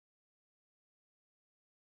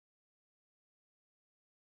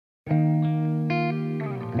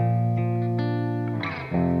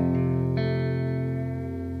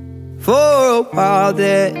For a while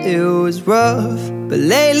there it was rough, but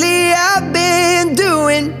lately I've been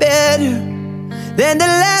doing better than the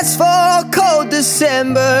last 4 cold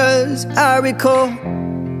Decembers I recall.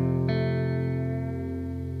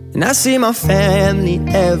 And I see my family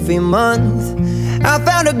every month. I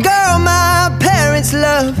found a girl my parents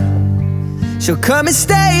love. She'll come and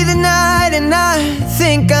stay the night, and I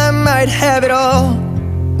think I might have it all.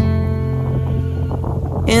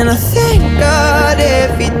 And I thank God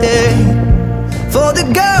every day for the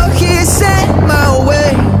girl He sent my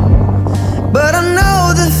way. But I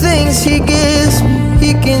know the things He gives me,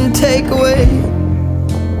 He can take away.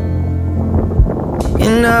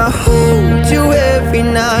 And I hold you every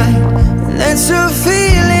night, and that's a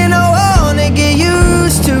feeling I wanna get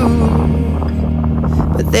used to.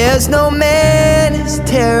 But there's no man as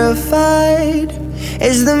terrified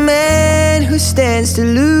as the man who stands to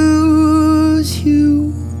lose you.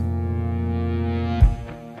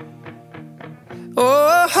 Oh,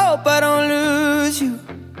 I hope I don't lose you.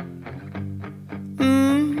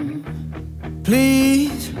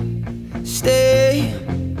 Please stay.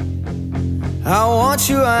 I want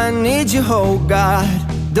you, I need you, oh God.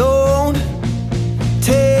 Don't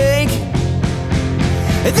take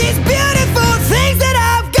these beautiful things that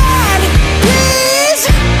I've got. Please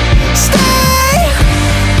stay.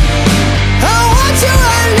 I want you,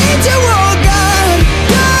 I need you, oh God.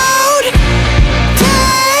 Don't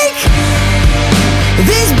take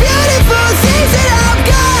these beautiful things that I've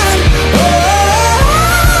got.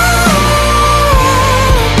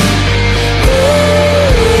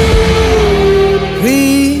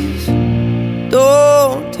 Please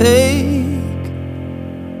don't take.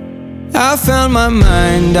 I found my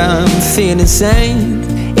mind, I'm feeling sane.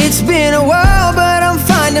 It's been a while, but I'm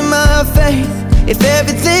finding my faith. If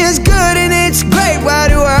everything's good and it's great, why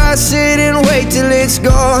do I sit and wait till it's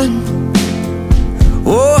gone?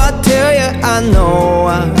 Oh, I tell you, I know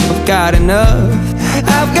I've got enough.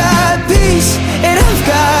 I've got peace and I've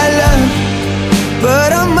got love,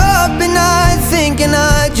 but I'm up at night thinking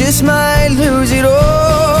I just might lose it all.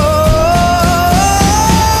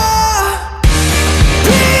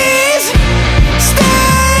 Please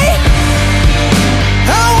stay.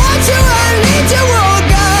 I want you, I need you, oh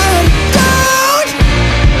God. Don't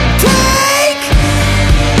take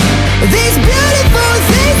these beautiful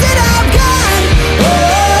things that I've got.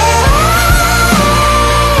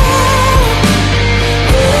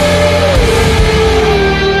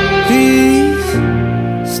 Please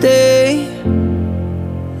stay.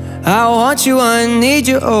 I want you, I need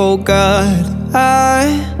you, oh God. I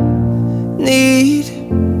need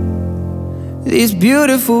these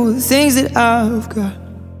beautiful things that I've got.